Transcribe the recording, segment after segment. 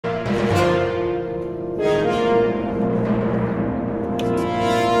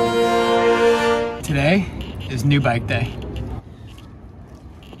is new bike day.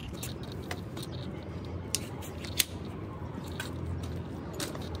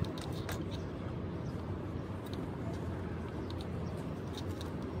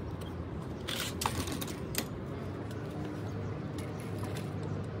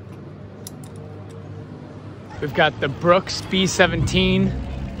 We've got the Brooks B17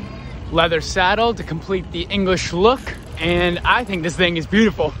 leather saddle to complete the English look, and I think this thing is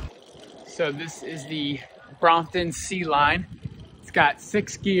beautiful. So this is the Brompton C-Line. It's got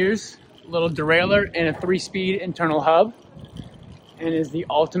 6 gears, a little derailleur, and a 3-speed internal hub, and is the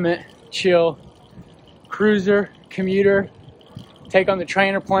ultimate chill cruiser, commuter, take on the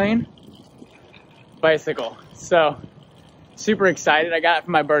train or plane bicycle. So super excited. I got it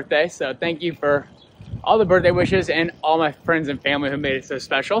for my birthday, so thank you for all the birthday wishes and all my friends and family who made it so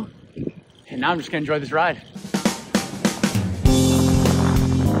special. And now I'm just gonna enjoy this ride.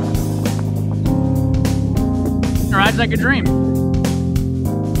 It rides like a dream.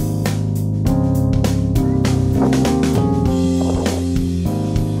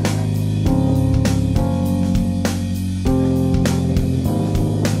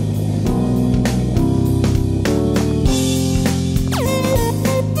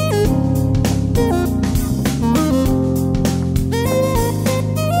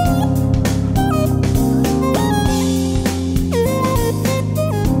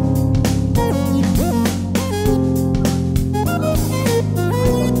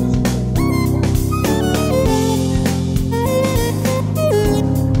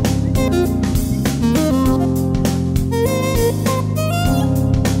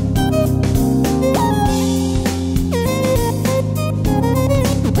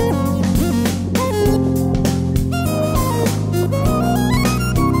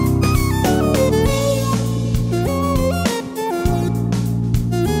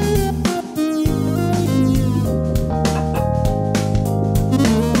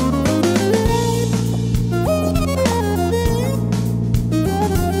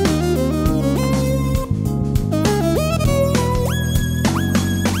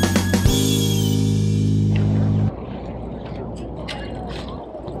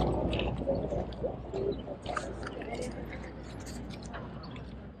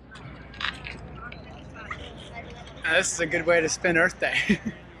 Now, this is a good way to spend Earth Day.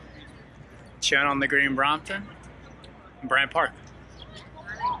 Chilling on the green Brompton and Bryant Park.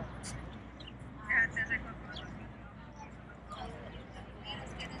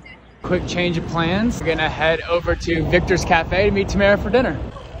 Quick change of plans. We're gonna head over to Victor's Cafe to meet Tamara for dinner.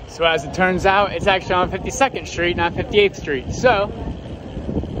 So as it turns out, it's actually on 52nd Street, not 58th Street. So,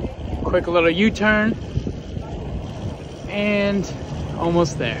 quick little U-turn and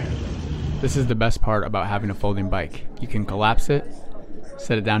almost there. This is the best part about having a folding bike. You can collapse it,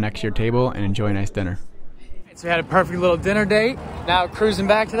 set it down next to your table, and enjoy a nice dinner. So we had a perfect little dinner date. Now cruising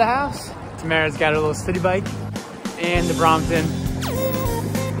back to the house. Tamara's got her little city bike and the Brompton.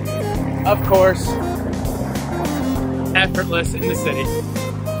 Of course, effortless in the city.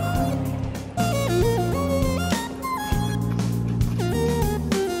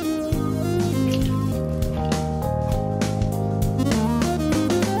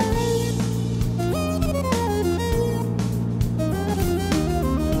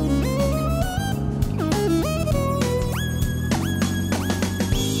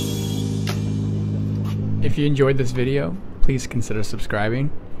 If you enjoyed this video, please consider subscribing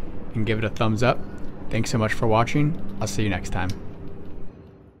and give it a thumbs up. Thanks so much for watching. I'll see you next time.